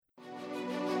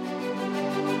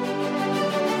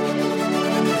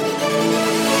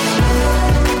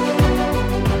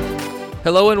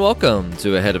Hello and welcome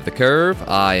to Ahead of the Curve.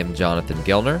 I am Jonathan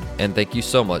Gellner, and thank you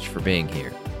so much for being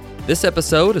here. This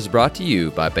episode is brought to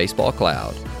you by Baseball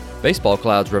Cloud. Baseball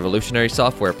Cloud's revolutionary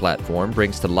software platform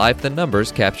brings to life the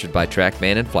numbers captured by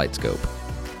TrackMan and FlightScope.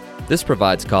 This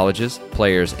provides colleges,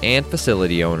 players, and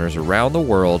facility owners around the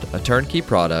world a turnkey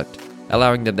product,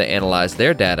 allowing them to analyze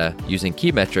their data using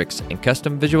key metrics and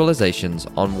custom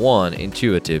visualizations on one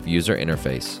intuitive user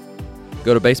interface.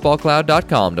 Go to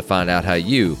baseballcloud.com to find out how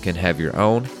you can have your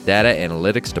own data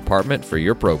analytics department for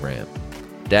your program.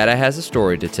 Data has a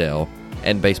story to tell,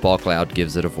 and Baseball Cloud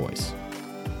gives it a voice.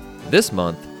 This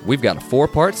month, we've got a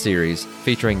 4-part series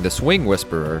featuring the swing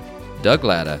whisperer, Doug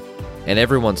Latta, and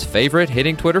everyone's favorite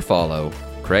hitting Twitter follow,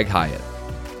 Craig Hyatt.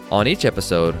 On each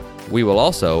episode, we will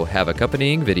also have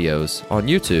accompanying videos on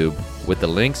YouTube with the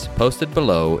links posted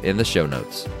below in the show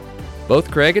notes.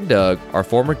 Both Craig and Doug are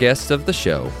former guests of the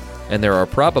show, and there are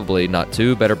probably not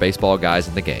two better baseball guys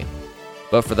in the game.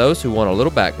 But for those who want a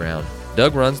little background,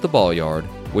 Doug runs the Ball Yard,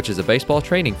 which is a baseball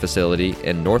training facility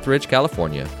in Northridge,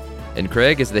 California, and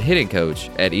Craig is the hitting coach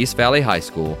at East Valley High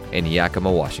School in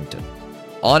Yakima, Washington.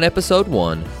 On episode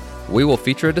 1, we will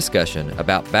feature a discussion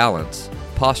about balance,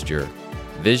 posture,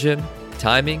 vision,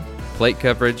 timing, plate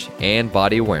coverage, and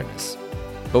body awareness.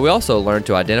 But we also learn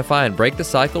to identify and break the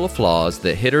cycle of flaws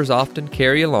that hitters often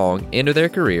carry along into their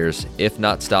careers if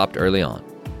not stopped early on.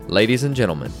 Ladies and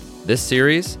gentlemen, this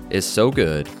series is so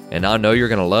good, and I know you're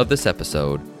going to love this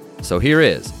episode. So here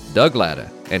is Doug Latta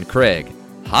and Craig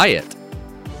Hyatt.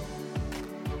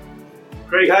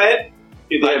 Craig Hyatt,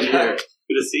 good to have you here.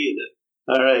 Good to see you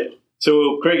then. All right.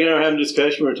 So Craig and I are having a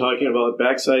discussion. We're talking about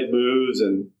backside moves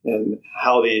and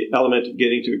how the element of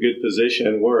getting to a good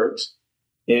position works.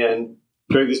 And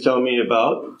Craig is telling me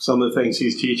about some of the things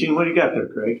he's teaching. What do you got there,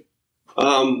 Craig?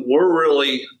 We're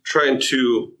really trying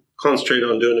to concentrate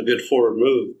on doing a good forward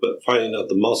move, but finding out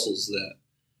the muscles that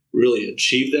really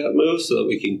achieve that move so that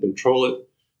we can control it,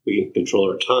 we can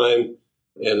control our time,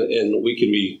 and we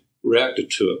can be reactive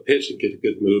to a pitch and get a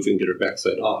good move and get our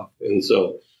backside off. And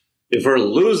so if we're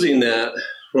losing that,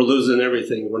 we're losing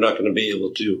everything. We're not going to be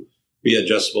able to be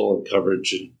adjustable in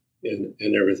coverage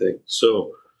and everything.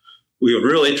 So we've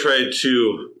really tried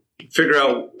to figure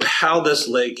out how this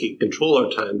leg can control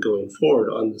our time going forward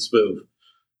on this move.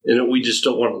 And we just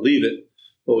don't want to leave it,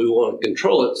 but we want to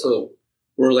control it. So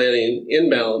we're landing in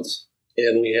balance,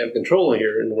 and we have control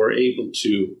here, and we're able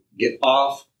to get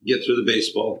off, get through the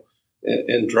baseball,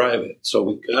 and drive it. So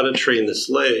we've got to train this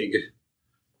leg.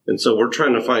 And so we're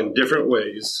trying to find different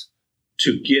ways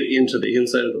to get into the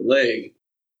inside of the leg,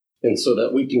 and so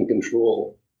that we can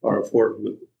control our forward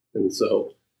move. And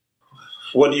so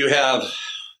what do you have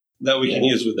that we can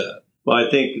use with that? Well, I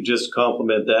think just to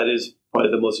compliment, that is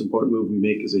probably the most important move we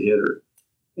make as a hitter.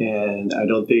 And I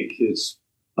don't think it's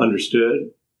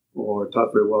understood or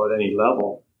taught very well at any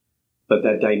level. But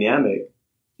that dynamic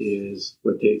is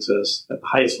what takes us at the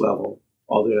highest level,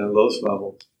 all the way down to the lowest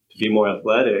level, to be more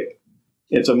athletic.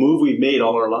 It's a move we've made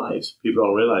all our lives. People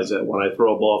don't realize that when I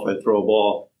throw a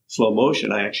ball slow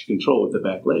motion, I actually control with the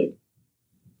back leg.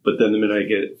 But then the minute I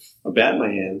get a bat in my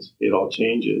hands, it all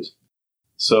changes.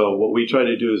 So what we try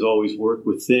to do is always work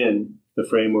within the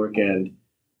framework, and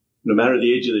no matter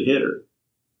the age of the hitter,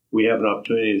 we have an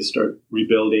opportunity to start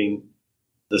rebuilding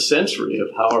the sensory of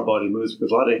how our body moves,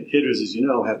 because a lot of hitters, as you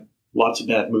know, have lots of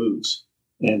bad moves,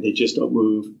 and they just don't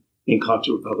move in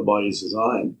concert with how the body is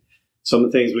designed. Some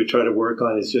of the things we try to work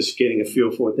on is just getting a feel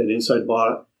for what that inside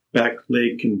back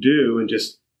leg can do and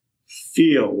just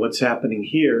feel what's happening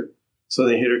here, so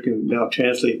the hitter can now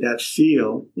translate that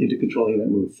feel into controlling that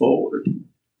move forward.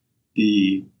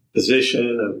 The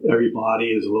position of every body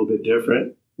is a little bit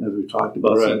different, as we've talked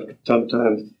about. Right.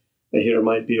 Sometimes a hitter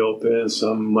might be open,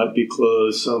 some might be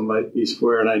closed, some might be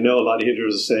square. And I know a lot of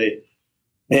hitters will say,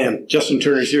 man, Justin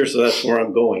Turner's here, so that's where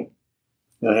I'm going.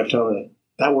 And I have to tell them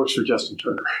that works for Justin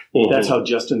Turner. Mm-hmm. That's how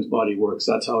Justin's body works.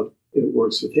 That's how it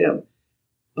works with him.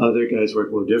 Other guys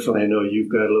work a little differently. I know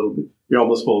you've got a little bit, you're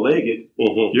almost bow-legged.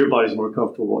 Mm-hmm. Your body's more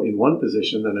comfortable in one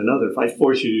position than another. If I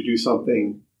force you to do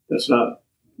something that's not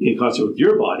in concert with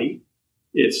your body,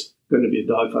 it's going to be a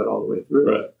dogfight all the way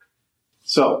through. Right.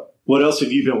 So what else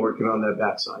have you been working on that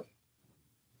backside?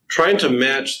 Trying to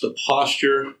match the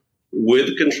posture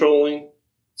with controlling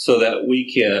so that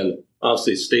we can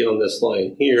obviously stay on this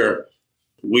line here.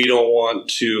 We don't want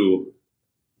to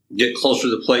get closer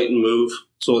to the plate and move.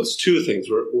 So it's two things.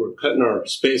 We're cutting our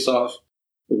space off.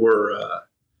 We're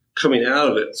coming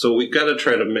out of it. So we've got to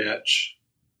try to match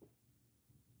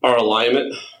our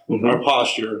alignment, mm-hmm. our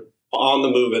posture on the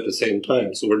move at the same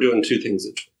time. So we're doing two things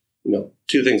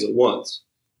at once,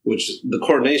 which the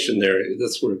coordination there,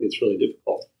 that's where it gets really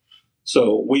difficult.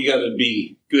 So we got to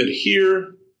be good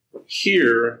here,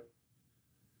 here,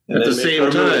 And at the then make same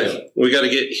our time. move. We got to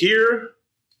get here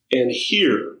and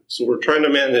here. So we're trying to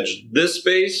manage this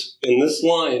space and this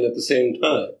line at the same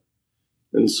time.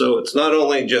 And so it's not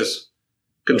only just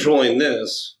controlling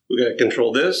this, we got to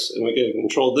control this and we got to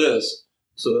control this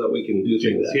so that we can do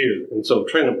things here. And so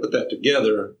trying to put that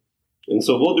together. And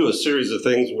so we'll do a series of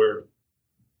things where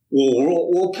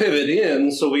we'll pivot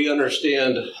in so we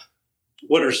understand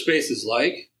what our space is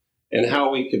like and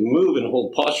how we can move and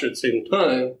hold posture at the same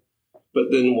time. But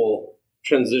then we'll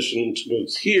transition to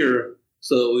moves here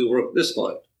so that we work this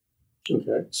line.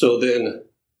 Okay. So then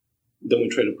we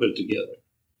try to put it together.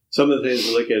 Some of the things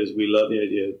we look at is we love the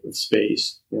idea of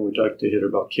space, and we talked to hitter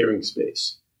about carrying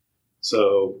space.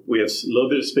 So we have a little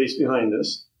bit of space behind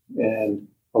us, and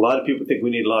a lot of people think we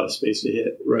need a lot of space to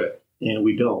hit, Right. and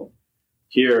we don't.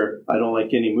 Here, I don't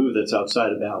like any move that's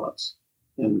outside of balance,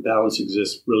 and balance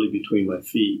exists really between my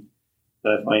feet.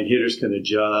 And I find hitters can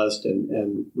adjust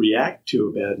and react to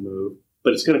a bad move,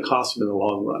 but it's going to cost them in the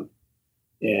long run,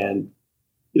 and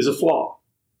is a flaw.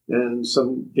 And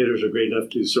some hitters are great enough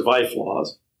to survive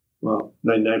flaws. Well,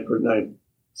 99.9%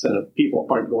 of people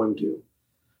aren't going to.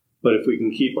 But if we can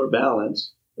keep our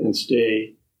balance and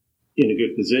stay in a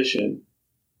good position,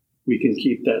 we can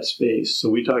keep that space. So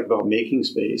we talk about making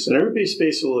space. And everybody's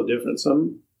space is a little different.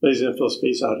 Somebody's going to fill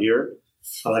space out here.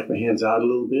 I like my hands out a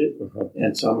little bit.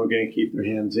 And some are going to keep their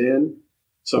hands in.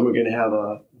 Some are going to have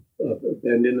a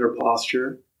bend in their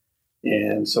posture.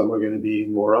 And some are going to be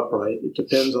more upright. It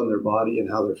depends on their body and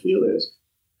how their feel is.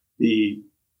 The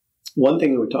one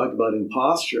thing that we talked about in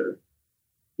posture,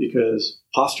 because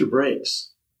posture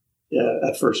breaks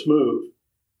at first move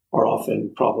are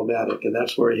often problematic. And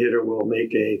that's where a hitter will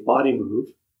make a body move,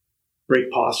 break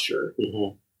posture.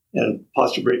 Mm-hmm. And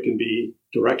posture break can be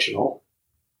directional,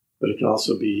 but it can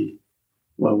also be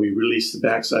when we release the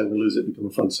backside and we lose it, become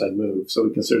a front side move. So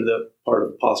we consider that part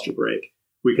of the posture break.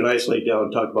 We can isolate down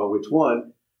and talk about which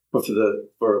one, but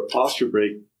for a posture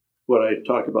break, what I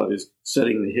talk about is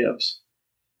setting the hips.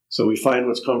 So we find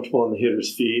what's comfortable on the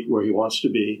hitter's feet, where he wants to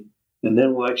be, and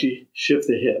then we'll actually shift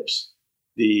the hips.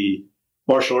 The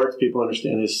martial arts people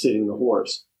understand is sitting the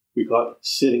horse. We call it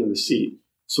sitting in the seat.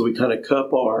 So we kind of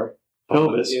cup our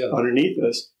pelvis underneath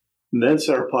us and then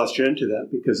set our posture into that,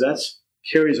 because that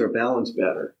carries our balance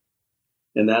better.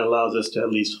 And that allows us to at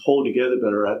least hold together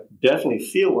better. I definitely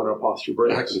feel when our posture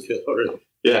breaks. I can feel it already.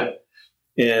 Yeah.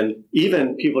 And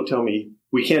even people tell me,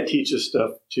 we can't teach this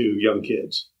stuff to young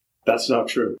kids. That's not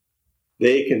true.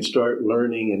 They can start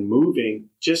learning and moving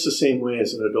just the same way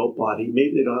as an adult body.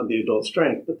 Maybe they don't have the adult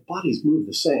strength, but the bodies move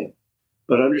the same.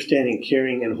 But understanding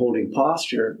carrying and holding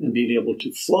posture and being able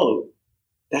to float,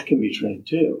 that can be trained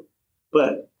too.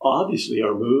 But obviously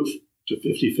our move to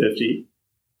 50-50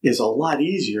 is a lot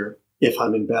easier if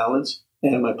I'm in balance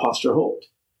and my posture holds.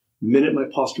 The minute my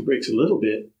posture breaks a little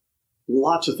bit,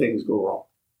 lots of things go wrong.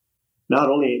 Not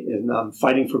only am I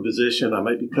fighting for position, I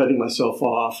might be cutting myself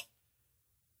off.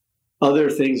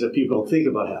 Other things that people don't think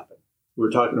about happen. We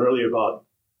were talking earlier about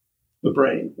the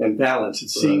brain and balance and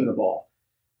seeing the ball.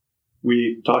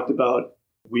 We talked about,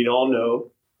 we all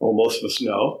know, or most of us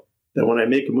know, that when I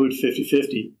make a move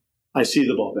 50-50, I see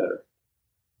the ball better.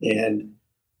 And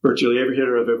virtually every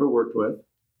hitter I've ever worked with,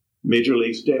 major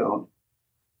leagues down,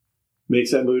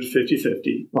 makes that move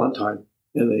 50-50 on time,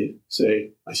 and they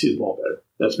say, I see the ball better.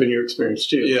 That's been your experience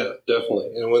too. Yeah,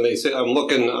 definitely. And when they say, I'm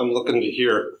looking to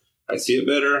hear, I see it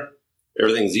better,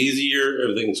 everything's easier,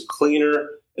 everything's cleaner,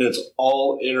 and it's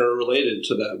all interrelated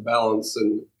to that balance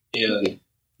and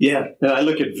yeah. Now I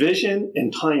look at vision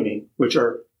and timing, which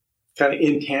are kind of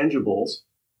intangibles,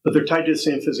 but they're tied to the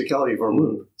same physicality of our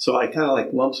move. So I kind of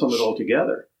like lump some of it all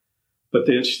together. But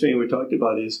the interesting thing we talked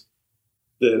about is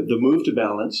the move to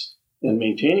balance and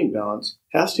maintaining balance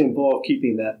has to involve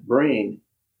keeping that brain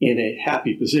in a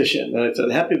happy position. And it's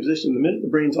a happy position. The minute the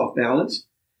brain's off balance,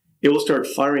 it will start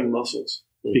firing muscles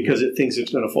because it thinks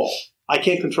it's going to fall. I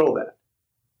can't control that.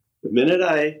 The minute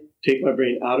I take my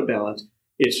brain out of balance,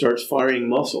 it starts firing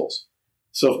muscles.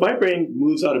 So if my brain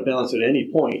moves out of balance at any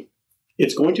point,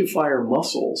 it's going to fire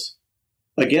muscles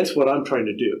against what I'm trying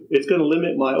to do. It's going to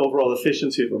limit my overall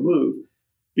efficiency of a move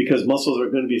because muscles are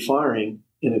going to be firing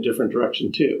in a different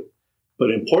direction too. But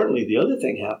importantly, the other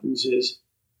thing happens is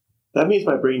that means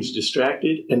my brain's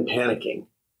distracted and panicking.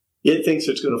 It thinks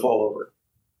it's going to fall over.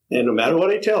 And no matter what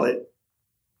I tell it,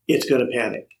 it's going to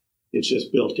panic. It's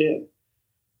just built in.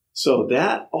 So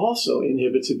that also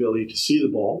inhibits the ability to see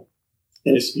the ball,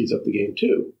 and it speeds up the game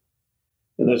too.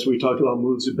 And that's what we talked about,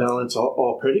 moves of balance,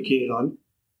 all predicated on.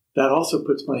 That also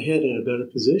puts my head in a better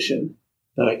position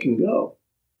that I can go.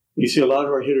 You see a lot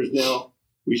of our hitters now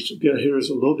we should get hitters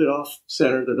a little bit off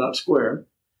center. They're not square.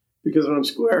 Because when I'm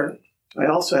square, I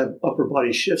also have upper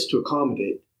body shifts to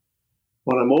accommodate.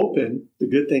 When I'm open, the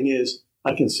good thing is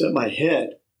I can set my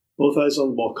head, both eyes on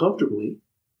the ball comfortably,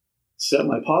 set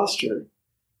my posture,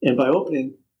 and by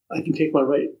opening, I can take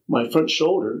my front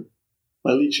shoulder,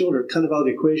 my lead shoulder, kind of out of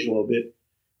the equation a little bit,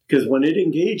 because when it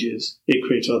engages, it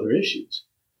creates other issues.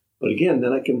 But again,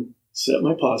 then I can set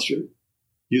my posture,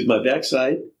 use my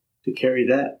backside to carry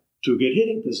that to a good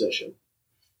hitting position.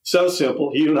 Sounds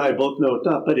simple. You and I both know it's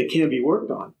not, but it can be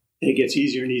worked on. And it gets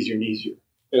easier and easier and easier.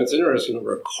 And it's interesting,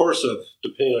 over a course of,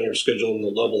 depending on your schedule and the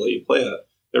level that you play at,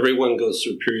 everyone goes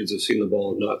through periods of seeing the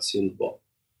ball and not seeing the ball.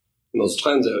 And those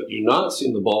times that you're not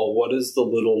seeing the ball, what is the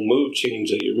little move change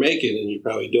that you're making? And you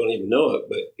probably don't even know it,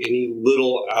 but any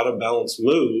little out of balance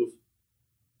move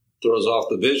throws off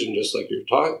the vision, just like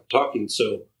you're talking.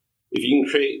 So if you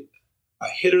can create a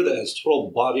hitter that has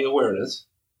total body awareness,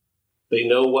 they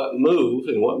know what move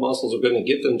and what muscles are going to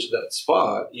get them to that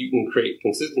spot, you can create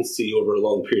consistency over a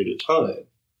long period of time.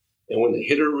 And when the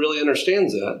hitter really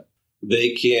understands that, they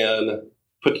can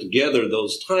put together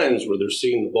those times where they're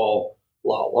seeing the ball a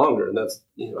lot longer. And that's,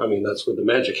 that's where the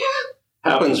magic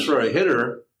happens for a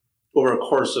hitter over a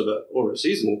course of over a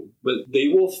season. But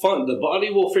the body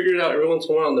will figure it out every once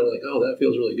in a while. And they're like, oh, that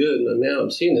feels really good. And now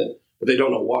I'm seeing it, but they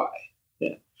don't know why.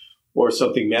 Yeah. Or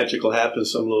something magical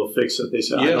happens, some little fix that they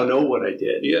say, I don't know what I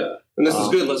did. Yeah. And this is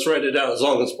good. Let's write it down as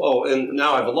long as, and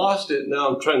now I've lost it. Now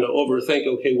I'm trying to overthink,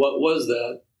 okay, what was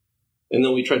that? And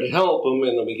then we try to help them,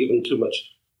 and then we give them too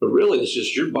much. But really, it's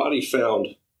just your body found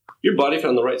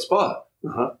the right spot.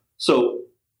 Uh-huh. So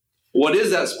what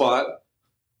is that spot?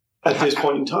 At this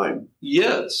point in time.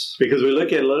 Yes. Because we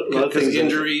look at a lot of things.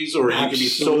 Injuries, or you could be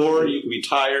sore, you could be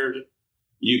tired,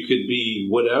 you could be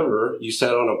whatever. You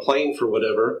sat on a plane for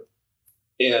whatever,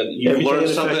 and you learned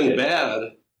something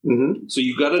bad. Mm-hmm. So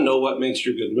you've got to know what makes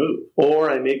your good move.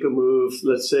 Or I make a move,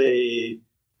 let's say,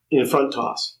 in front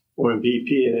toss or in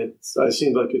BP, and it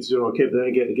seems like it's doing okay, but then I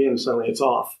get in the game and suddenly it's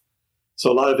off. So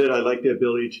a lot of it, I like the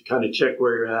ability to kind of check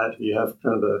where you're at. You have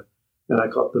kind of and I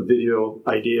call it the video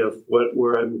idea of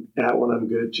where I'm at when I'm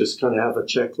good, just kind of have a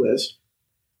checklist.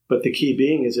 But the key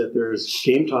being is that there's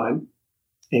game time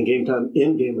and game time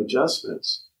in-game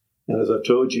adjustments. And as I've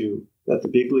told you, at the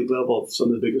big league level, some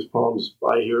of the biggest problems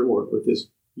I hear and work with is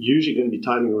usually going to be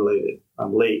timing related.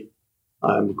 I'm late.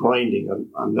 I'm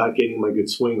grinding. I'm not getting my good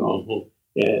swing off. Mm-hmm.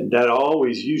 And that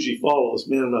always usually follows,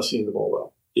 man, I'm not seeing the ball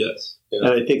well. Yes. Yeah.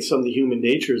 And I think some of the human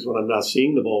nature is when I'm not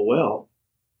seeing the ball well,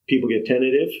 people get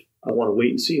tentative. I want to wait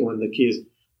and see. When the key is,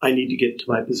 I need to get to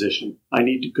my position. I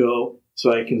need to go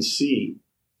so I can see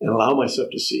and allow myself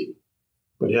to see.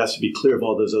 But it has to be clear of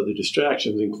all those other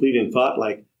distractions, including thought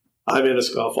like, I'm in a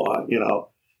scuffle.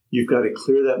 You've got to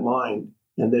clear that mind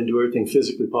and then do everything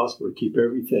physically possible to keep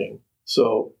everything.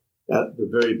 So at the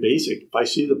very basic, if I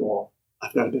see the ball,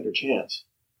 I've got a better chance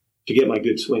to get my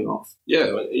good swing off.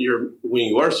 Yeah, when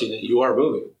you are seeing it, you are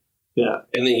moving. Yeah.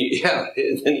 And then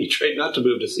you try not to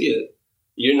move to see it.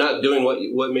 You're not doing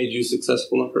what made you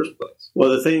successful in the first place. Well,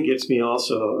 the thing gets me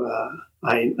also,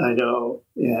 I know,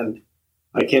 and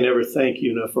I can't ever thank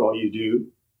you enough for all you do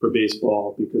for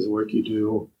baseball, because the work you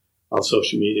do on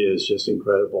social media is just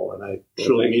incredible. And I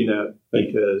truly mean that,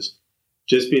 because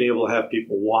just being able to have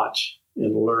people watch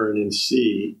and learn and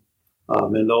see,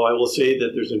 and though I will say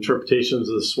that there's interpretations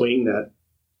of the swing that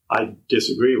I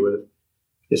disagrey with,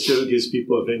 it still gives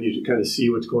people a venue to kind of see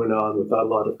what's going on without a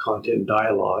lot of content and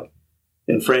dialogue.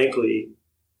 And frankly,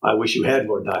 I wish you had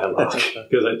more dialogue,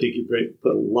 because I think you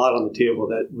put a lot on the table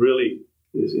that really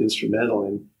is instrumental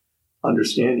in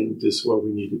understanding this is where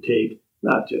we need to take,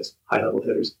 not just high-level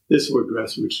hitters. This is where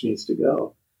grassroots needs to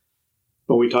go.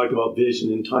 But we talked about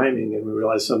vision and timing, and we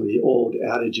realized some of the old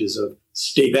adages of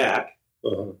stay back,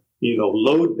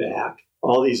 load back,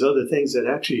 all these other things that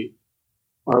actually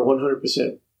are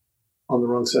 100% on the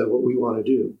wrong side of what we want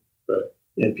to do. Right.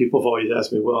 And people have always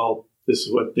asked me, well, this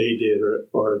is what they did,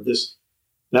 or this,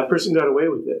 that person got away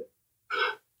with it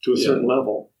to a certain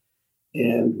level.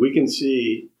 And we can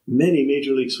see many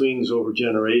major league swings over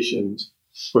generations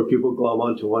where people glom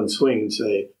onto one swing and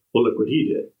say, well, look what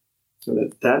he did.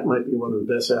 And that might be one of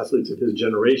the best athletes of his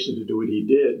generation to do what he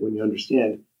did, when you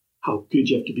understand how good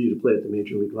you have to be to play at the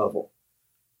major league level.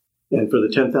 And for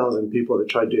the 10,000 people that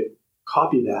tried to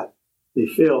copy that, they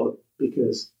failed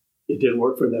because it didn't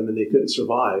work for them and they couldn't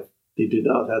survive. They did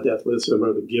not have the athleticism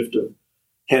or the gift of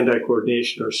hand-eye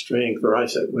coordination or strength or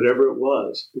eyesight, whatever it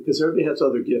was, because everybody has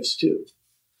other gifts too.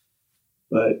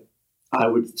 But I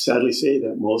would sadly say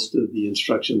that most of the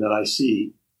instruction that I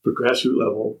see for grassroots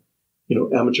level,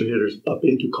 amateur hitters up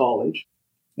into college,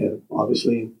 and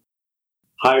obviously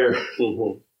higher,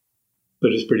 Mm-hmm.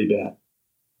 but it's pretty bad.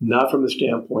 Not from the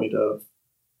standpoint of,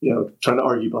 trying to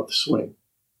argue about the swing.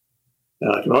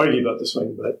 And I can argue about the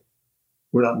swing, but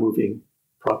we're not moving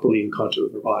properly in concert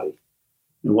with our body.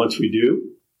 And once we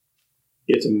do,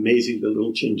 it's amazing the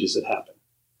little changes that happen.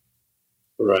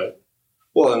 Right.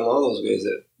 Well, and a lot of those guys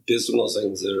that did some of those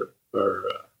things that are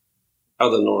out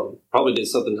of the norm probably did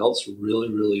something else really,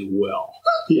 really well.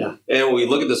 Yeah. And we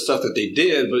look at the stuff that they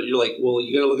did, but you're like, well,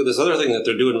 you got to look at this other thing that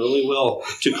they're doing really well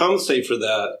to compensate for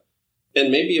that.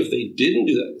 And maybe if they didn't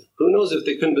do that, who knows if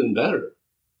they couldn't have been better?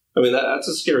 I mean, that's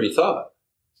a scary thought.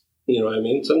 You know what I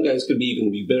mean? Some guys could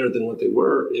even be better than what they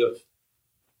were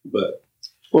but.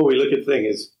 Well, we look at the thing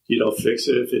is you don't fix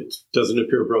it if it doesn't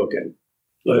appear broken.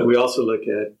 But we also look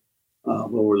at,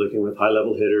 when we're looking with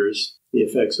high-level hitters, the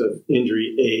effects of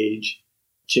injury, age,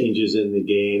 changes in the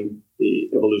game. The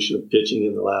evolution of pitching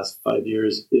in the last 5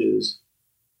 years is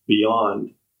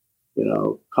beyond,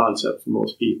 concept for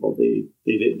most people. They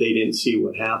didn't see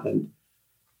what happened.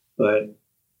 But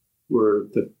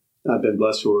I've been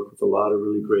blessed to work with a lot of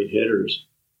really great hitters,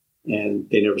 and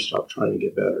they never stop trying to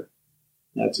get better.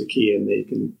 That's a key, and they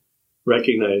can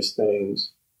recognize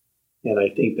things. And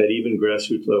I think that even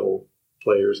grassroots level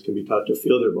players can be taught to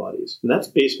feel their bodies. And that's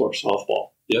baseball or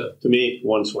softball. Yeah. To me,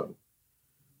 one swing.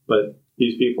 But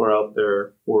these people are out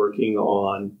there working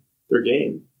on their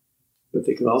game. But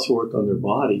they can also work on their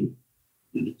body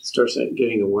and start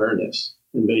getting awareness.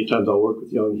 And many times I'll work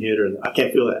with young hitter and I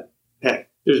can't feel that. Heck,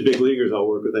 there's big leaguers I'll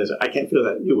work with and I say, I can't feel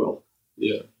that. You will.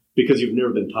 Yeah. Because you've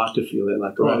never been taught to feel it.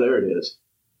 Like, oh, there it is.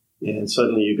 And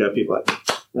suddenly you've got people like,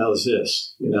 now is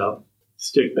this,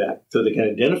 stick back. So they can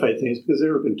identify things because they've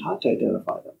never been taught to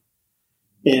identify them.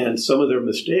 And some of their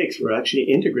mistakes were actually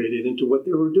integrated into what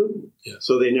they were doing. Yeah.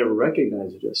 So they never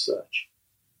recognize it as such.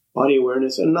 Body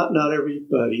awareness, and not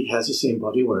everybody has the same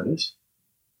body awareness,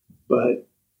 but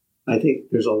I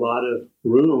think there's a lot of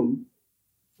room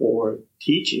for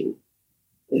teaching.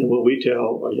 And what we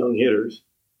tell our young hitters,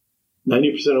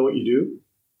 90% of what you do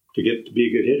to get to be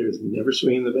a good hitter is never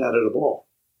swinging the bat at a ball.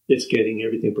 It's getting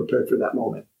everything prepared for that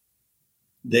moment.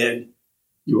 Then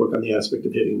you work on the aspect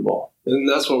of hitting the ball. And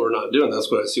that's what we're not doing.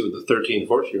 That's what I see with the 13,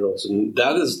 14-year-olds. And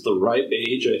that is the right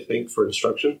age, I think, for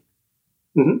instruction.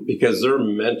 Mm-hmm. Because they're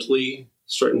mentally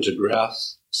starting to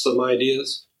grasp some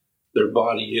ideas. Their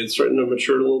body is starting to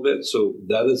mature a little bit. So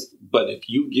but if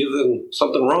you give them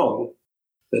something wrong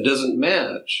that doesn't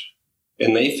match,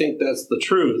 and they think that's the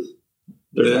truth,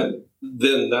 then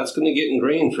that's going to get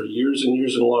ingrained for years and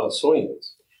years in a lot of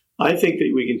swings. I think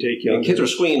that we can take young kids are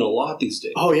swinging a lot these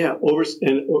days. Oh, yeah.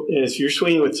 And if you're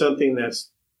swinging with something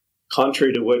that's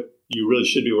contrary to what you really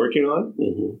should be working on,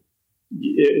 mm-hmm.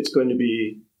 it's going to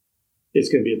be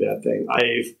a bad thing.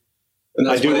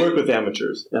 I do work with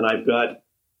amateurs, and I've got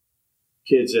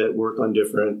kids that work on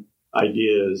different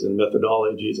ideas and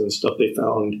methodologies and stuff they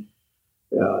found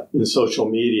in social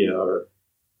media,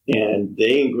 and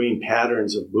they ingrain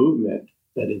patterns of movement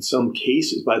that in some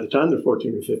cases, by the time they're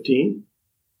 14 or 15,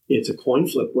 it's a coin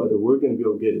flip whether we're going to be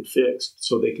able to get it fixed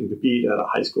so they can compete at a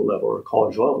high school level or a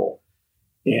college level.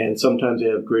 And sometimes they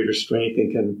have greater strength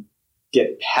and can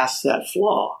get past that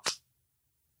flaw,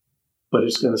 but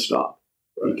it's going to stop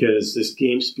because this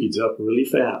game speeds up really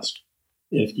fast.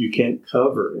 And if you can't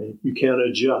cover and if you can't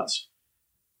adjust,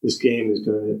 this game is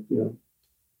going to,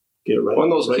 get right,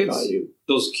 by you.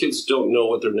 Those kids don't know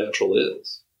what their natural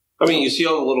is. I mean, you see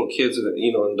all the little kids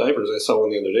in diapers. I saw one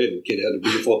the other day. The kid had a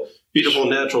beautiful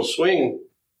natural swing.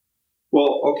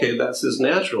 Well, okay, that's his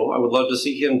natural. I would love to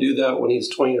see him do that when he's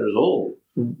 20 years old.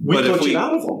 We coach it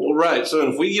out of them. Right. So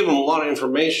if we give them a lot of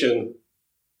information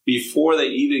before they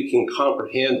even can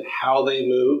comprehend how they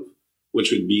move,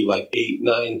 which would be like 8,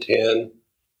 9, 10,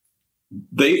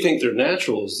 they think their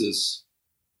natural is this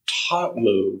top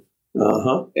move.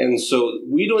 Uh-huh. And so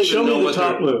we don't even know what the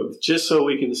top move, just so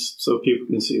people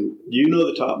can see. You know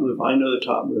the top move. I know the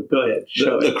top move. Go ahead.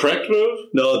 The correct move?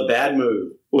 No, the bad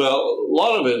move. Well, a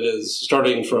lot of it is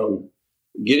starting from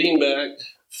getting back,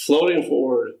 floating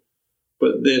forward,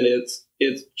 but then it's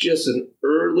just an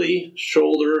early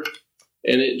shoulder,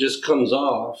 and it just comes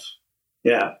off.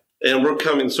 Yeah.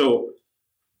 And so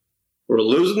we're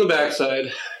losing the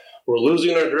backside, we're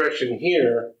losing our direction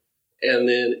here, and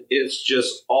then it's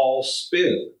just all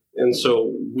spin. And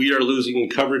so we are losing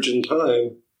coverage and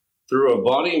time through a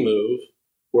body move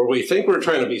where we think we're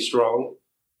trying to be strong,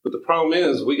 but the problem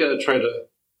is we got to try to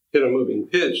hit a moving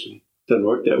pitch. And doesn't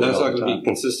work that way. That's not going to be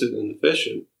consistent and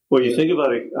efficient. Well, you think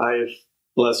about it, I've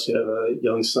blessed to have a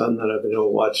young son that I've been able to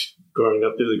watch growing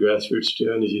up through the grassroots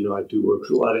too. And as you know, I do work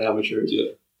with a lot of amateurs.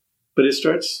 Yeah. But it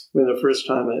starts when the first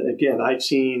time, again, I've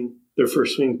seen their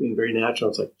first swing being very natural.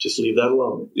 It's like, just leave that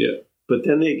alone. Yeah. But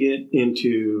then they get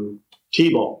into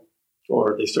T-ball,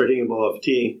 or they start hitting a ball off a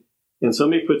tee, and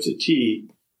somebody puts a tee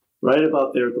right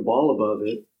about there with the ball above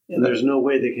it, and there's no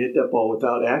way they can hit that ball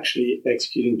without actually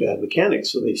executing bad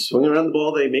mechanics. So they swing around the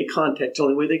ball, they make contact the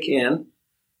only way they can,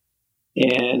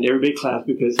 and everybody claps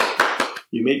because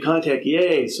you made contact,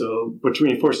 yay. So what's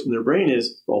reinforced in their brain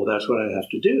is, oh, that's what I have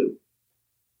to do.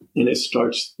 And it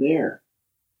starts there.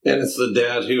 And it's the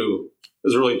dad who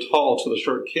is really tall to the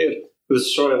short kid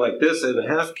who's throwing like this in a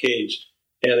half cage,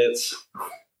 and it's...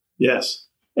 Yes.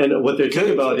 And what they're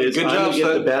talking about is, I'm going to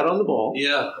get the bat on the ball.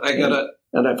 Yeah, I got it.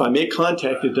 And if I make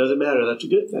contact, it doesn't matter. That's a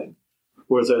good thing.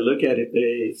 Whereas I look at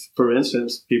it, for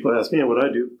instance, people ask me what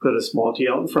I do, put a small tee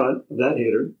out in front of that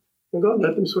hitter and go and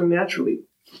let them swing naturally.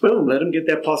 Boom, let them get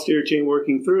that posterior chain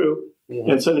working through,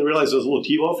 and suddenly realize those little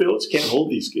T-ball fields can't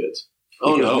hold these kids.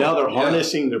 Oh, because no. now they're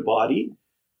harnessing their body.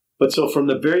 But so from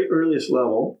the very earliest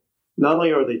level, not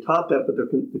only are they taught that, but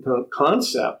the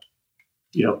concept,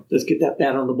 let's get that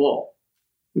bat on the ball.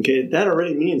 Okay, that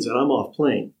already means that I'm off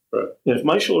playing. Right. And if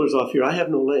my shoulder's off here, I have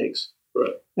no legs.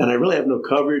 Right. And I really have no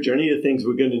coverage or any of the things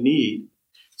we're going to need.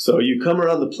 So you come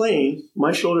around the plane,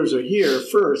 my shoulders are here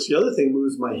first. The other thing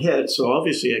moves my head, so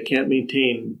obviously I can't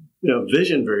maintain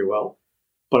vision very well.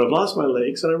 But I've lost my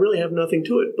legs, and I really have nothing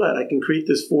to it. But I can create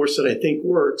this force that I think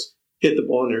works, hit the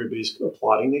ball, and everybody's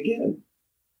applauding again.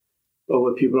 But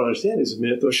what people don't understand is the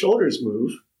minute those shoulders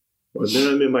move, or the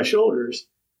minute I'm in my shoulders,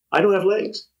 I don't have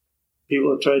legs.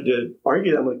 People have tried to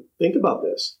argue that. I'm like, think about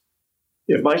this.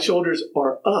 If my shoulders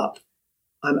are up,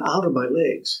 I'm out of my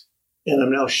legs, and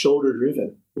I'm now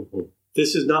shoulder-driven.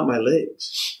 This is not my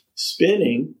legs.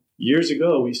 Spinning, years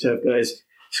ago, we used to have guys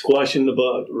squashing the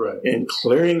bug and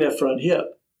clearing that front hip.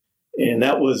 And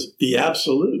that was the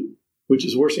absolute, which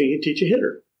is worse than you can teach a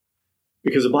hitter.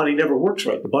 Because the body never works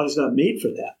right. The body's not made for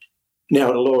that.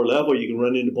 Now, at a lower level, you can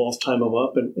run into balls, time them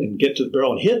up, and get to the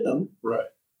barrel and hit them. Right.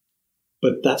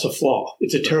 But that's a flaw.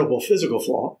 It's a terrible physical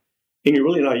flaw. And you're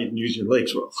really not even using your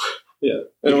legs well. Yeah.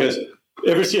 Because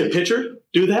ever see a pitcher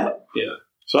do that? Yeah.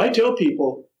 So I tell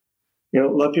people, a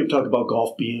lot of people talk about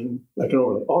golf being like an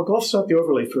overlay. Oh, golf's not the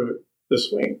overlay for the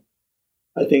swing.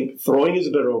 I think throwing is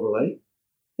a better overlay,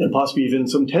 and possibly even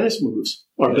some tennis moves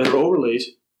are better overlays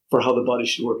for how the body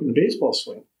should work in a baseball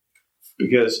swing.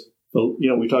 Because,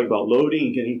 we talk about loading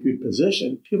and getting good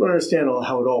position. People don't understand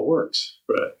how it all works.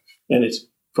 Right. And it's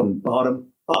from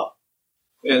bottom up.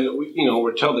 And,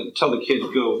 we're tell the kid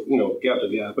to go, gap to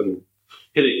gap and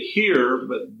hit it here,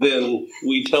 but then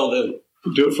we tell them,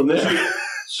 do it from there.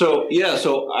 So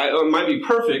I might be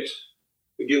perfect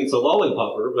against a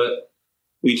lollipopper, but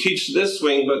we teach this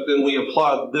swing, but then we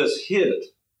applaud this hit.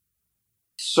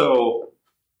 So,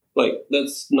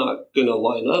 that's not going to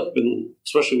line up, and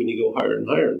especially when you go higher and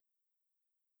higher.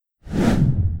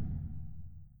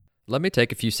 Let me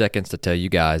take a few seconds to tell you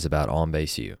guys about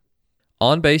OnBase U.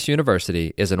 OnBase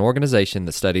University is an organization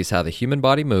that studies how the human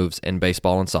body moves in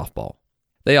baseball and softball.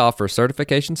 They offer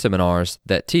certification seminars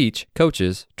that teach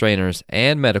coaches, trainers,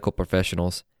 and medical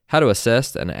professionals how to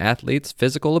assess an athlete's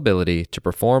physical ability to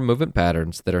perform movement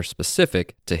patterns that are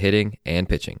specific to hitting and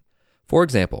pitching. For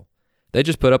example, they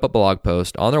just put up a blog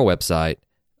post on their website,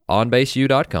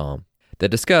 onbaseu.com, that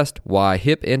discussed why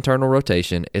hip internal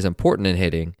rotation is important in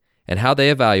hitting and how they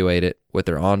evaluate it with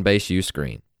their OnBase U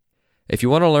screen. If you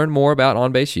want to learn more about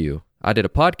OnBase U, I did a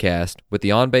podcast with the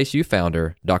OnBase U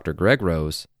founder, Dr. Greg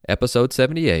Rose, episode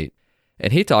 78,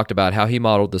 and he talked about how he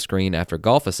modeled the screen after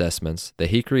golf assessments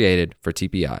that he created for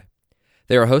TPI.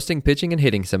 They are hosting pitching and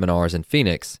hitting seminars in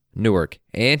Phoenix, Newark,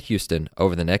 and Houston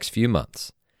over the next few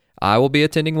months. I will be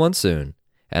attending one soon,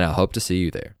 and I hope to see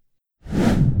you there.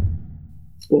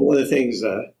 Well, one of the things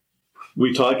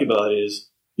we talk about is,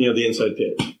 the inside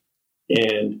pitch.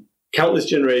 And countless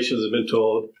generations have been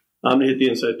told, I'm going to hit the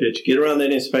inside pitch, get around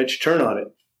that inside pitch, turn on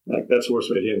it. That's the worst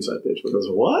way to hit inside pitch. Because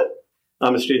what?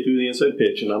 I'm going to stay through the inside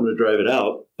pitch, and I'm going to drive it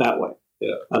out that way.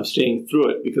 Yeah. I'm staying through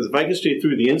it, because if I can stay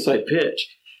through the inside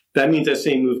pitch, that means that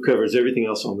same move covers everything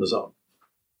else on the zone.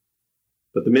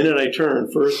 But the minute I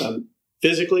turn, first, I'm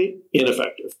physically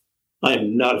ineffective. I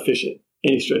am not efficient,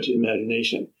 any stretch of the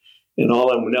imagination. And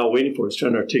all I'm now waiting for is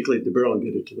trying to articulate the barrel and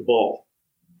get it to the ball.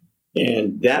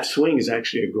 And that swing is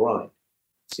actually a grind.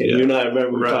 And you and I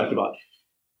remember we talked about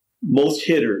most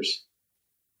hitters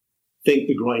think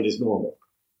the grind is normal.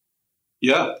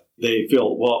 Yeah. They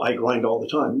feel, well, I grind all the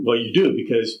time. Well, you do,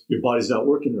 because your body's not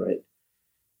working right.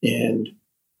 And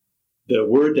the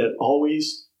word that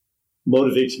always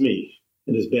motivates me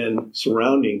and has been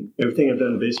surrounding everything I've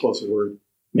done in baseball is the word,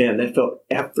 man, that felt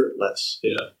effortless.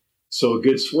 Yeah. So a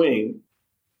good swing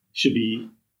should be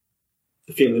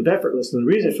the feeling of effortless. And the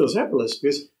reason it feels effortless is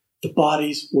because the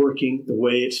body's working the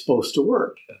way it's supposed to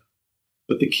work.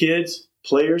 But the kids,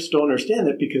 players, don't understand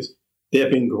that because they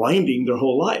have been grinding their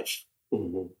whole life.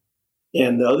 Mm-hmm.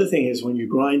 And the other thing is when you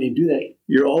grind and do that,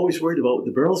 you're always worried about what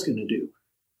the barrel's going to do.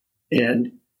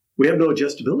 And we have no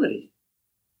adjustability.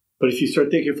 But if you start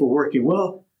thinking if we're working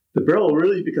well, the barrel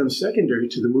really becomes secondary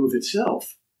to the move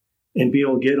itself. And be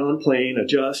able to get on plane,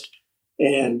 adjust,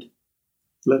 and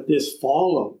let this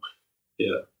follow.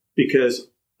 Yeah. Because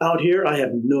out here, I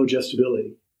have no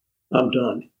adjustability. I'm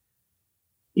done.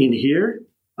 In here,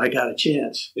 I got a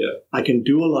chance. Yeah. I can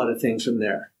do a lot of things from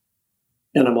there.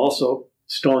 And I'm also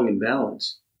strong in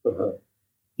balance. Uh-huh.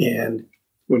 And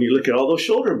when you look at all those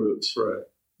shoulder moves, Right.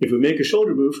 if we make a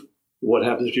shoulder move, what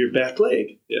happens to your back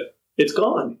leg? Yeah. It's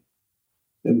gone.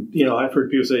 And, you know, I've heard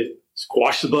people say,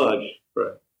 squash the bug.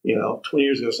 Right. You know, 20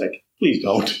 years ago, it's like, please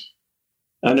don't.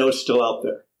 I know it's still out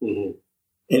there. Mm-hmm.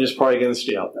 And it's probably going to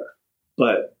stay out there.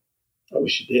 But I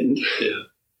wish it didn't. Yeah.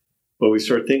 But we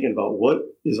start thinking about what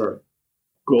is our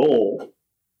goal.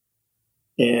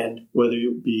 And whether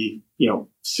you be,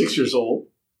 6 years old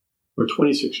or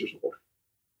 26 years old,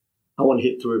 I want to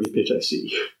hit through every pitch I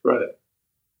see. Right.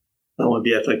 I want to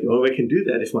be athletic. Oh, I can do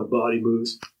that if my body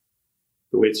moves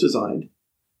the way it's designed,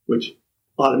 which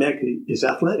automatically is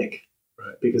athletic.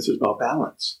 Right. Because it's about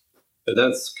balance. And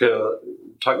that's kind of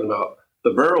talking about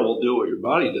the barrel will do what your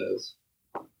body does.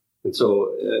 And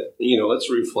so, it's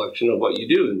a reflection of what you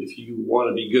do. And if you want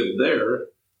to be good there,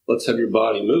 let's have your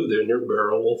body move there and your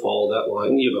barrel will follow that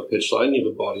line. You have a pitch line, you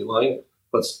have a body line.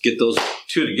 Let's get those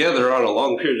two together on a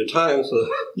long period of time. So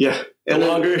yeah. And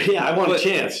I want a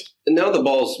chance. And now the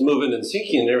ball's moving and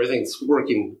sinking and everything's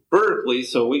working vertically.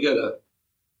 So we gotta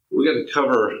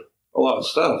cover a lot of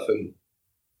stuff. And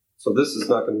so this is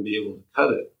not going to be able to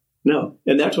cut it. No.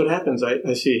 And that's what happens.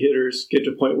 I see hitters get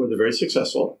to a point where they're very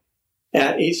successful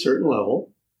at a certain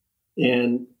level.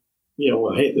 And,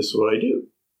 hey, this is what I do.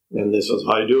 And this is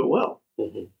how I do it well.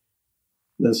 Mm-hmm.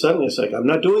 Then suddenly it's like, I'm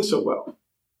not doing so well.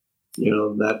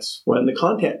 That's when the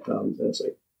contact comes. And it's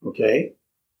like, okay,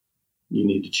 you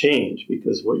need to change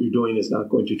because what you're doing is not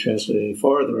going to translate any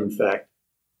farther. In fact,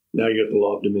 now you're at the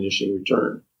law of diminishing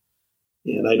return.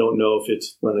 And I don't know if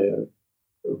it's when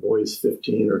a boy is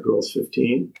 15 or a girl's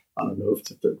 15. I don't know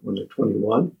if it's when they're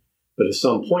 21. But at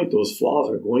some point, those flaws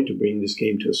are going to bring this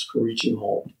game to a screeching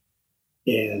halt.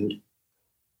 And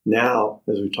now,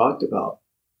 as we talked about,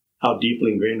 how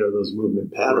deeply ingrained are those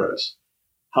movement patterns?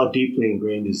 How deeply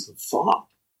ingrained is the thought?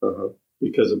 Uh-huh.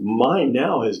 Because the mind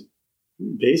now has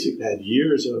basically had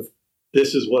years of,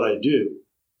 this is what I do.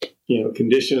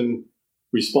 Conditioned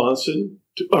response to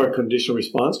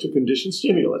conditioned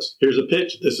stimulus. Here's a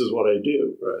pitch. This is what I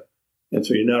do. Right. And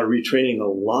so you're now retraining a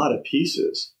lot of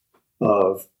pieces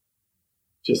of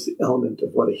just the element of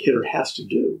what a hitter has to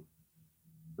do.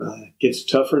 It gets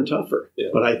tougher and tougher. Yeah.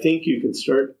 But I think you can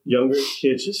start younger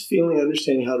kids just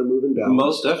understanding how to move and balance.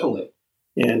 Most definitely.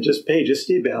 And just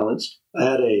stay balanced. I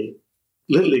had a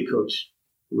Little League coach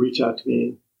reach out to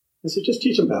me and said, just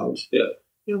teach them balance. Yeah.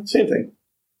 Same thing.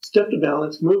 Step to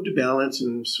balance, move to balance,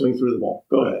 and swing through the ball.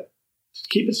 Go ahead. Just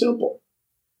keep it simple.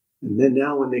 And then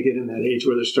now when they get in that age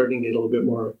where they're starting to get a little bit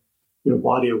more,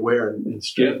 body aware and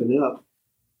strengthen up,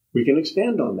 we can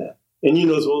expand on that. And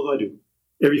as well as I do,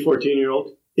 every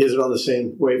 14-year-old isn't on the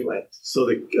same wavelength. So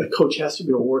the coach has to be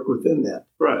able to work within that.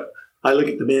 Right. I look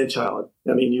at the man-child.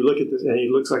 I mean, you look at this, and he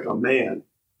looks like a man,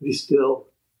 but he's still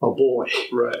a boy.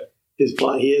 Right. His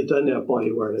body, he has done that body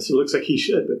awareness. It looks like he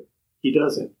should, but he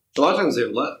doesn't. A lot of times they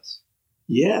have less.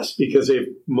 Yes, because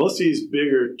most of these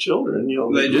bigger children,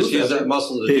 they just use that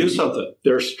muscle to do something.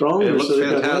 They're stronger. And it looks so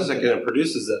fantastic, and it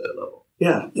produces at that level.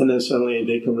 Yeah, and then suddenly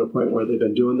they come to a point where they've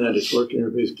been doing that. It's working.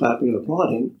 Everybody's clapping and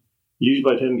applauding. Usually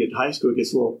by the time you get to high school, it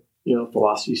gets a little,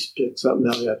 velocity picks up.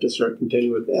 Now they have to start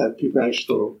continuing with that. People actually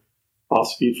throw off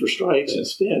speed for strikes and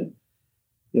spin.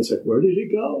 And it's like, where did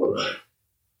it go? Right.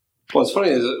 What's funny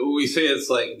is that we say it's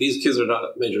like these kids are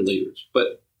not major leaguers,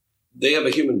 but they have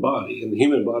a human body, and the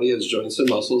human body has joints and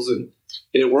muscles, and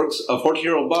it works. A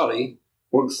 14-year-old body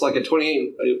works like a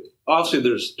 28. Obviously,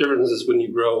 there's differences when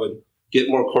you grow and get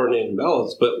more coordinated and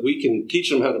balanced, but we can teach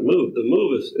them how to move. The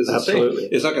move is the same.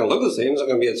 It's not going to look the same. It's not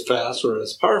going to be as fast or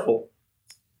as powerful.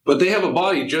 But they have a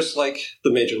body just like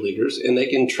the major leaguers, and they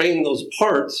can train those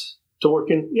parts to work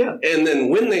in. Yeah. And then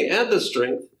when they add the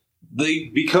strength, they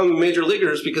become major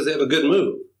leaguers because they have a good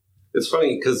move. It's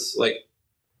funny because,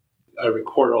 I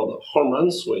record all the home run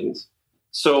swings.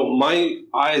 So my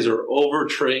eyes are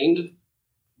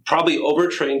probably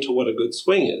overtrained to what a good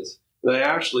swing is. And I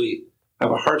actually have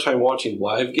a hard time watching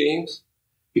live games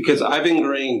because I've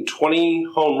ingrained 20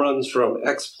 home runs from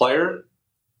X player,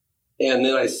 and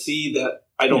then I see that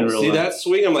I don't see that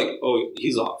swing. I'm like, oh,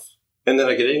 he's off. And then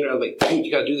I get angry. I'm like, dude,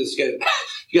 you got to do this. You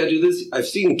got to do this. I've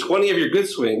seen 20 of your good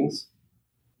swings.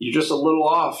 You're just a little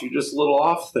off. You're just a little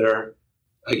off there.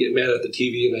 I get mad at the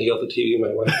TV and I yell at the TV. And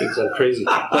my wife thinks I'm crazy.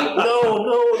 Like,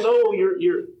 no,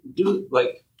 you're doing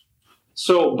like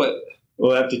so. But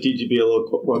we'll have to teach you to be a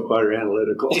little more quieter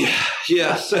analytical.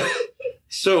 Yeah.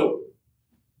 So,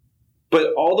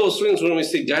 but all those swings, when we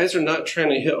say guys are not trying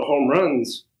to hit home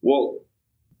runs, well,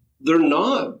 they're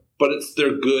not. But it's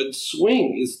their good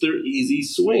swing. It's their easy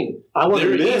swing. I want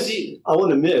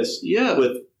to miss yeah.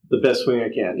 with the best swing I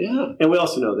can. Yeah. And we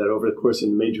also know that over the course of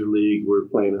the Major League, we're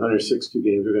playing 162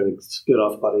 games. We're going to get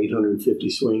off about 850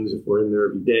 swings if we're in there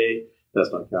every day. That's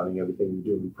not counting everything we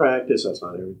do in practice. That's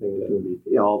not everything that will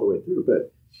be all the way through.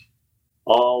 But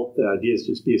all the idea is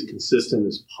just be as consistent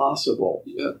as possible.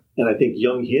 Yeah. And I think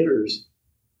young hitters,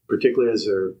 particularly as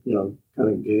they're, kind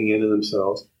of getting into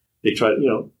themselves, they try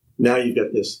to, now you've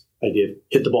got this idea of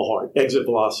hit the ball hard, exit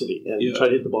velocity, and try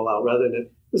to hit the ball out rather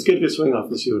than let's get a good swing off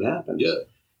and see what happens. Yeah.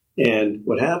 And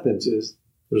what happens is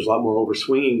there's a lot more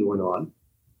overswinging going on,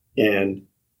 and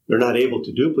they're not able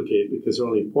to duplicate because their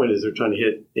only point is they're trying to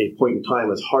hit a point in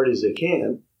time as hard as they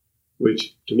can,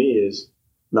 which to me is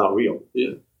not real.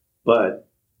 Yeah. But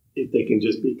if they can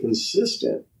just be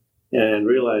consistent and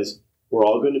realize we're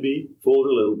all going to be fooled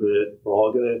a little bit, we're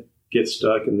all going to get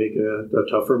stuck and make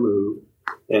a tougher move.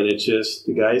 And it's just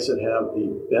the guys that have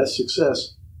the best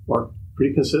success are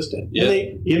pretty consistent. Yeah.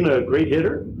 And even a great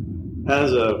hitter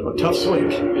has a tough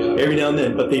swing every now and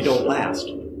then, but they don't last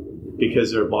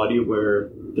because they're body aware,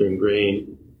 they're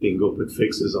ingrained, they can go put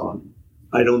fixes on.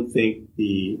 I don't think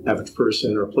the average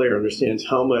person or player understands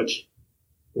how much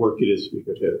work it is to be a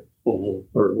good hitter or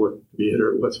work to be a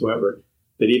hitter whatsoever,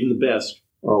 that even the best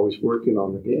are always working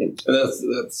on the game. And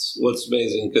that's what's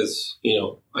amazing because,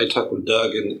 I talk with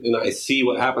Doug and I see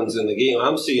what happens in the game.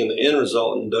 I'm seeing the end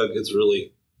result, and Doug is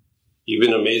really, you've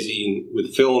been amazing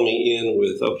with filling me in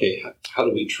with, okay, how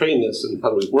do we train this and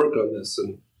how do we work on this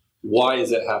and why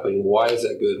is that happening? Why is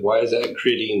that good? Why is that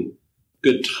creating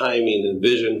good timing and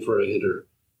vision for a hitter?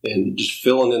 And just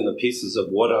filling in the pieces of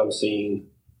what I'm seeing,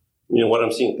 what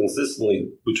I'm seeing consistently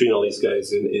between all these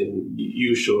guys and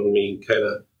you showing me kind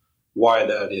of why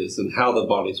that is and how the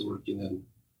body's working and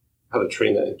how to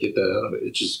train that and get that out of it.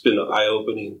 It's just been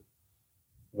eye-opening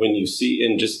when you see,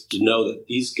 and just to know that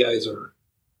these guys are,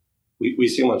 we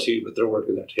see them on TV, but they're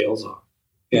working their tails off.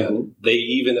 And they,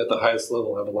 even at the highest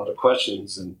level, have a lot of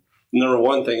questions. And number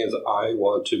one thing is I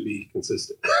want to be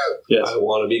consistent. Yes. I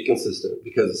want to be consistent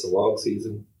because it's a long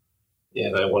season.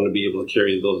 And I want to be able to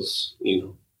carry those,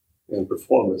 and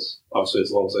perform obviously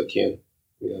as long as I can.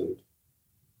 And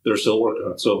they're still working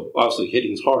on it. So obviously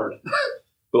hitting's hard,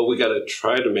 but we got to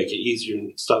try to make it easier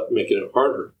and stop making it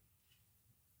harder.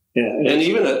 Yeah, and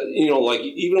even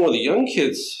even with the young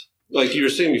kids, like you were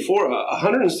saying before, a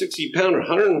 160 pound or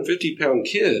 150 pound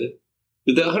kid,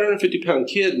 that 150 pound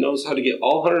kid knows how to get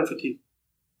all 150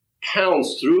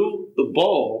 pounds through the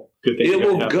ball. It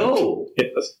will go.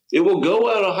 Yes. It will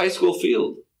go out of high school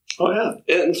field. Oh yeah.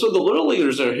 And so the little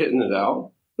leaguers that are hitting it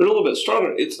out, they're a little bit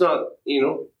stronger. It's not,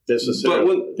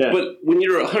 But when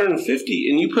you're 150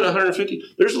 and you put 150,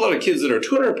 there's a lot of kids that are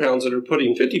 200 pounds that are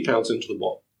putting 50 pounds into the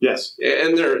ball. Yes.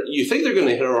 And you think they're going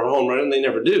to hit a home run and they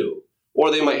never do.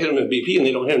 Or they might hit them in BP and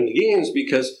they don't hit them in the games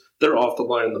because they're off the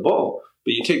line of the ball.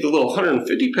 But you take the little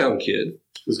 150 pound kid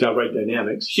who's got right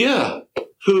dynamics. Yeah.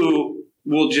 Who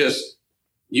will just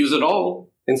use it all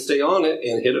and stay on it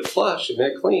and hit it flush and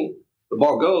hit clean. The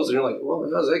ball goes and you're like, well,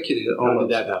 how's that kid hit it? How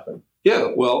did that happen? Yeah,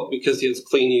 well, because he has a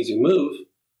clean, easy move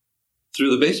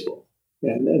through the baseball.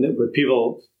 And what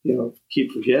people,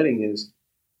 keep forgetting is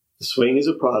the swing is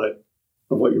a product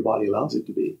of what your body allows it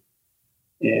to be.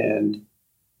 And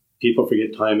people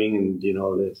forget timing and,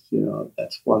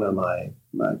 that's one of my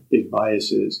big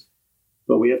biases.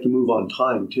 But we have to move on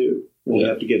time too. And we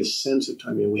have to get a sense of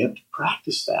timing. We have to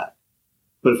practice that.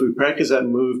 But if we practice that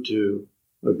move to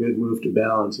a good move to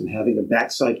balance and having a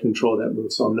backside control that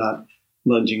move so I'm not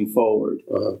lunging forward,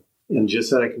 and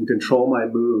just that I can control my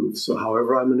move. So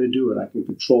however I'm going to do it, I can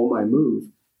control my move.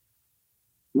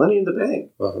 Money in the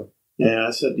bank. And I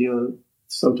said,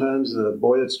 sometimes the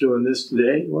boy that's doing this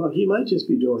today, well, he might just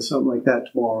be doing something like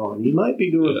that tomorrow on. He might be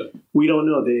doing, we don't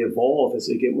know. They evolve as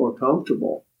they get more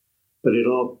comfortable. But it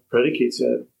all predicates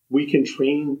that we can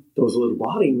train those little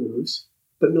body moves,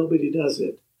 but nobody does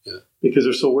it. Because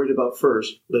they're so worried about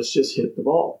first, let's just hit the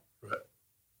ball. Right.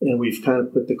 And we've kind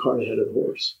of put the cart ahead of the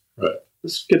horse. Right.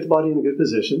 Let's get the body in a good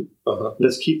position.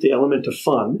 Let's keep the element of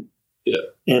fun. Yeah.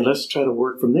 And let's try to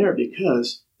work from there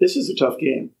because this is a tough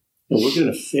game. And we're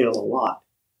going to fail a lot.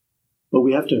 But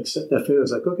we have to accept that failure.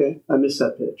 It's like, okay, I missed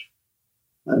that pitch.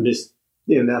 I missed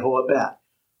that whole at bat.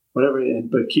 Whatever,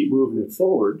 but keep moving it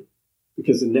forward,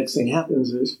 because the next thing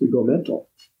happens is we go mental.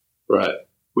 Right.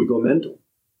 We go mental.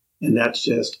 And that's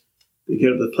just, we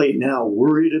get to the plate now,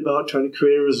 worried about trying to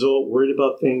create a result, worried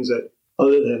about things that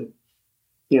other than,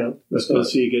 let's go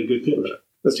see you get a good pitch. Right.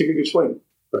 Let's take a good swing.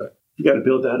 Right. You got to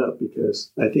build that up,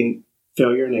 because I think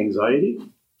failure and anxiety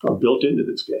are built into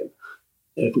this game.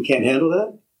 And if we can't handle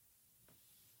that,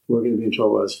 we're going to be in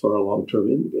trouble as far long term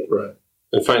in the game. Right.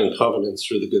 And finding confidence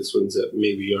through the good swings that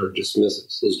maybe are just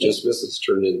misses. Those just misses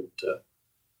turn in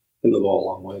the ball a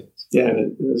long way. Yeah,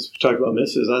 and as we talk about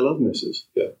misses, I love misses.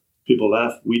 Yeah. People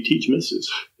laugh. We teach misses.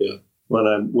 Yeah. When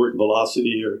I work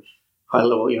velocity or high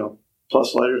level,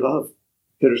 plus sliders, I'll have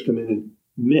hitters come in and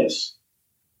miss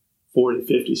 40,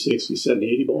 50, 60, 70,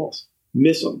 80 balls.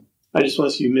 Miss them. I just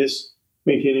want to see you miss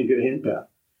maintaining a good hand path.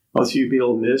 I want to see you be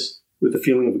able to miss with the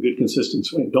feeling of a good, consistent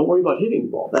swing. Don't worry about hitting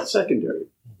the ball. That's secondary.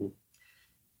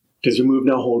 Because your move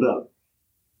now hold up.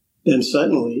 Then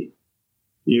suddenly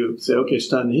you say, okay, it's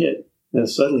time to hit. And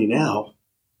suddenly now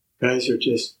guys are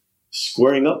just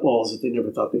squaring up balls that they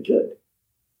never thought they could.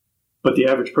 But the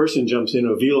average person jumps into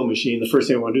a velo machine. The first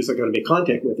thing I want to do is I got to make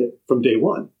contact with it from day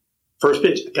one. First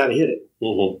pitch, I got to hit it.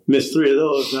 Miss 3 of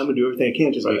those, and I'm going to do everything I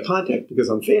can just make contact because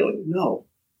I'm failing. No.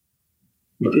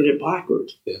 We did it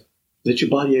backwards. Yeah. Let your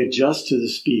body adjust to the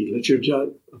speed. Let your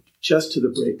adjust to the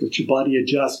break. Let your body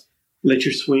adjust. Let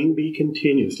your swing be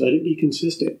continuous. Let it be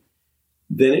consistent.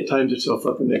 Then it times itself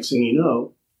up, and next thing you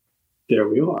know, there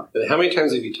we are. And how many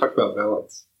times have you talked about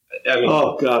balance? I mean,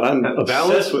 oh God, I'm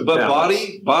obsessed with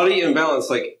balance. Body and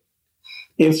balance, like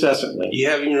incessantly. You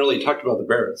haven't even really talked about the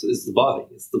balance. It's the body.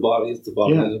 It's the body. It's the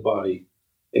body. It's the body.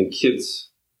 And kids,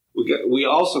 we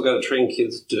also got to train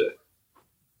kids to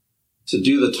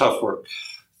do the tough work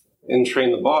and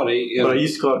train the body. And I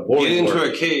used to call it boring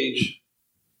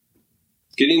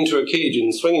Getting into a cage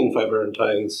and swinging 500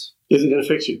 times isn't going to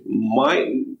fix you. Might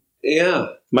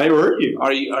hurt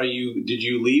you. Did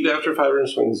you leave after 500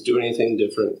 swings, do anything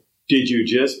different? Did you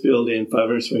just build in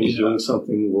 500 swings doing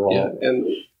something wrong? Yeah.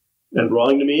 And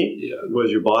wrong to me was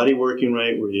your body working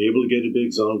right? Were you able to get a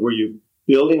big zone? Were you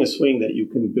building a swing that you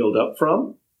can build up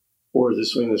from? Or is it a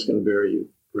swing that's going to bury you?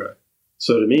 Right.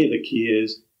 So to me, the key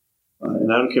is,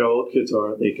 and I don't care how old kids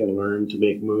are, they can learn to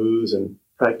make moves and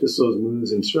practice those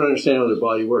moves and try to understand how their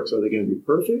body works. Are they going to be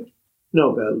perfect?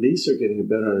 No, but at least they're getting a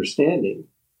better understanding,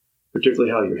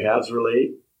 particularly how your halves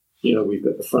relate. We've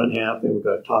got the front half, then we've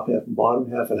got top half and bottom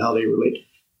half, and how they relate.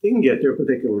 They can get there, but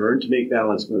they can learn to make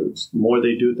balance moves. The more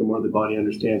they do it, the more the body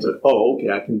understands that, oh, okay,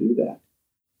 I can do that.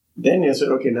 Then you say,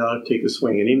 okay, now I'll take a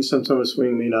swing. And even sometimes a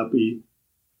swing may not be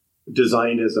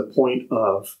designed as a point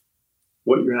of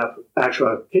what your actual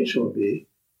application will be.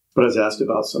 But I was asked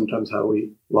about sometimes how a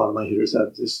lot of my hitters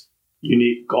have this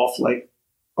unique golf-like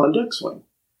on-deck swing.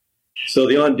 So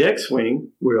the on-deck swing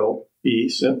will be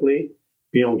simply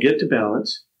being able to get to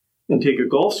balance and take a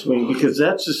golf swing, because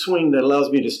that's the swing that allows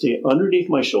me to stay underneath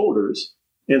my shoulders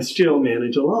and still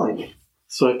manage a line.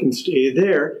 So I can stay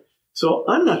there. So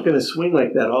I'm not going to swing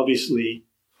like that, obviously,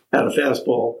 at a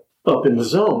fastball up in the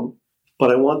zone,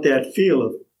 but I want that feel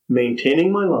of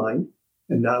maintaining my line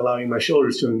and not allowing my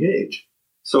shoulders to engage.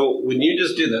 So when you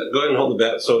just do that, go ahead and hold the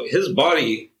bat. So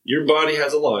your body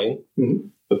has a line. Mm-hmm.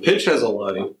 The pitch has a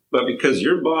line. But because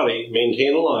your body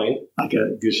maintained a line, I got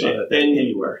a good shot at that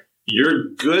anywhere. You're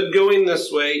good going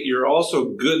this way. You're also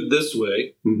good this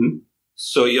way. Mm-hmm.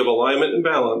 So you have alignment and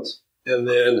balance. And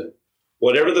then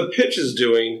whatever the pitch is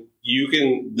doing, you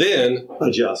can then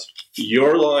adjust.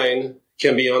 Your line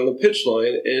can be on the pitch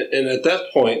line. And at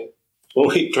that point, when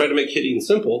we try to make hitting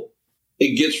simple,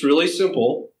 it gets really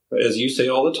simple, as you say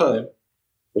all the time,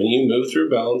 when you move through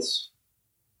balance.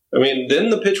 Then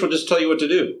the pitch will just tell you what to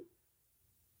do.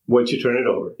 Once you turn it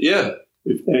over. Yeah.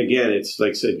 And again, it's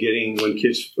like I said, when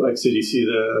kids, like I said, you see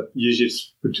usually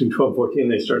it's between 12 and 14,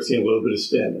 they start seeing a little bit of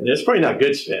spin. And it's probably not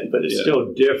good spin, but it's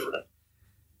still different.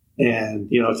 And,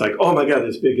 it's like, oh my God,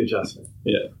 this big adjustment.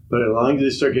 Yeah. But as long as they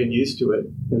start getting used to it,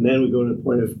 and then we go to the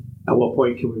point of, at what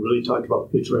point can we really talk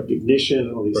about pitch recognition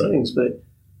and all these things? But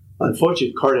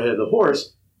unfortunately, cart ahead of the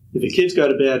horse, if a kid's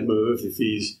got a bad move, if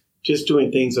he's just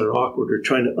doing things that are awkward or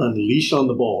trying to unleash on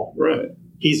the ball,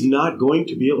 he's not going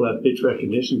to be able to have pitch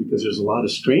recognition because there's a lot of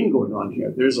strain going on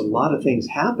here. There's a lot of things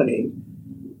happening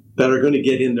that are going to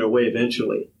get in their way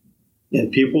eventually.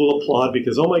 And people will applaud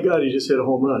because, oh my God, he just hit a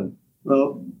home run.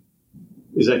 Well,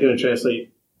 is that going to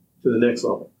translate to the next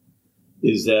level?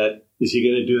 Is he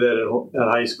going to do that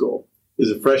at high school? Is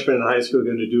a freshman in high school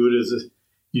going to do it as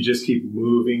you just keep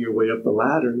moving your way up the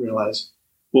ladder and realize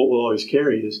what will always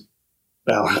carry is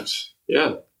balance.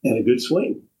 Yeah. and a good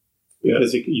swing.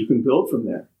 Because you can build from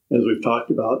there. As we've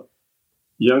talked about,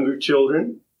 younger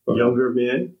children, younger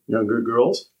men, younger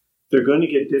girls, they're going to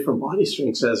get different body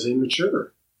strengths as they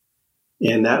mature.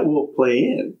 And that will play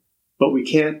in. But we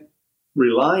can't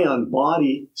rely on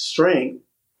body strength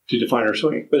to define our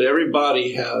swing. But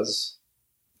everybody has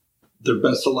their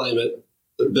best alignment,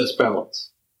 their best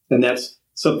balance. And that's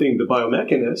something the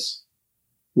biomechanists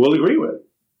will agree with.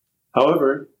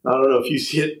 However, I don't know if you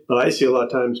see it, but I see a lot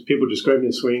of times people describing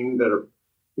the swing that are,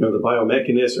 the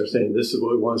biomechanists are saying this is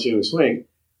what we want to see in the swing.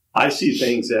 I see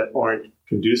things that aren't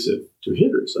conducive to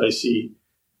hitters. I see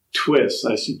twists.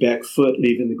 I see back foot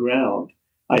leaving the ground.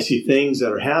 I see things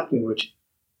that are happening, which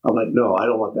I'm like, no, I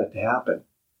don't want that to happen.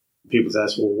 People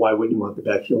ask, well, why wouldn't you want the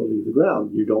back heel to leave the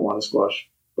ground? You don't want to squash.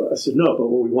 But I said, no, but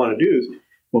what we want to do is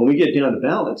when we get down to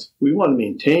balance, we want to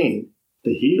maintain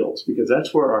the heels because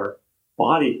that's where our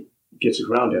body gets the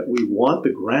ground at. We want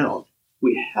the ground.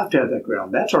 We have to have that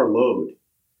ground. That's our load.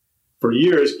 For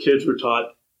years, kids were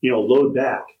taught, load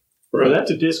back. Right. Well,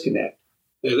 that's a disconnect.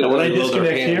 And when I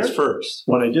disconnect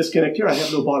here, I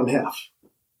have no bottom half.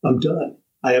 I'm done.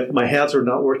 My halves are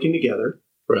not working together.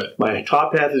 Right. My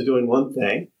top half is doing one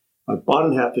thing. My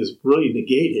bottom half is really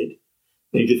negated.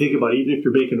 And if you think about it, even if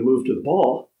you're making a move to the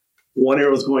ball, one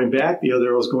arrow is going back, the other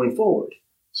arrow is going forward.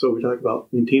 So we talk about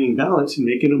maintaining balance and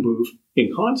making a move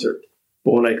in concert.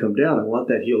 But when I come down, I want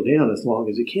that heel down as long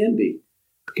as it can be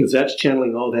because that's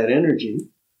channeling all that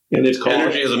energy. And it's called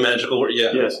energy is a magical word.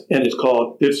 Yeah. Yes. And it's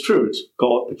called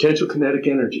potential kinetic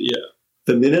energy. Yeah.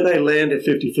 The minute I land at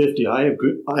 50-50,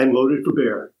 I'm loaded for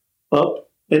bear,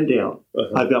 up and down.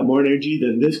 Uh-huh. I've got more energy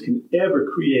than this can ever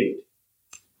create.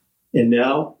 And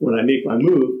now when I make my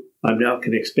move, I now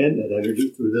can expend that energy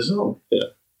through the zone.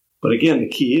 Yeah. But again, the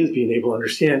key is being able to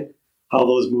understand how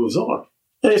those moves are.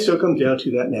 And it still comes down to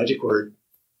that magic word,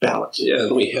 balance. Yeah,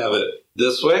 and we have it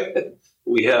this way,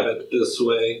 we have it this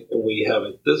way, and we have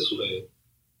it this way.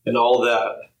 And all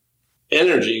that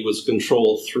energy was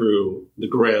controlled through the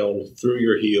ground, through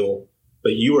your heel,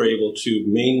 but you were able to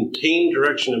maintain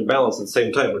direction and balance at the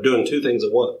same time. We're doing two things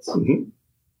at once. Mm-hmm.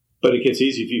 But it gets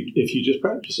easy if you just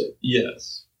practice it.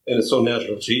 Yes. And it's so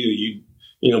natural to you.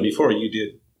 Before you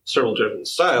did several different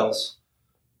styles,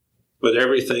 but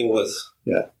everything was...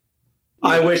 Yeah.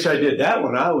 I wish I did that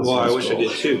when I was in school. I wish I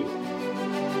did too.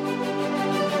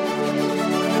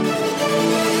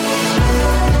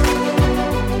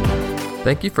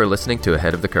 Thank you for listening to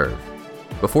Ahead of the Curve.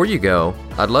 Before you go,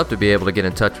 I'd love to be able to get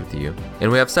in touch with you,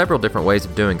 and we have several different ways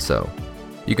of doing so.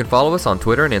 You can follow us on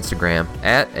Twitter and Instagram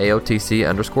at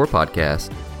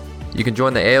AOTC_podcast. You can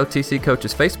join the AOTC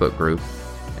Coaches Facebook group,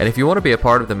 and if you want to be a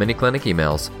part of the mini clinic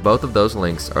emails, both of those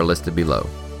links are listed below.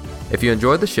 If you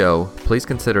enjoyed the show, please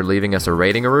consider leaving us a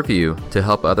rating or review to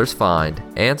help others find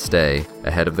and stay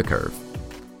ahead of the curve.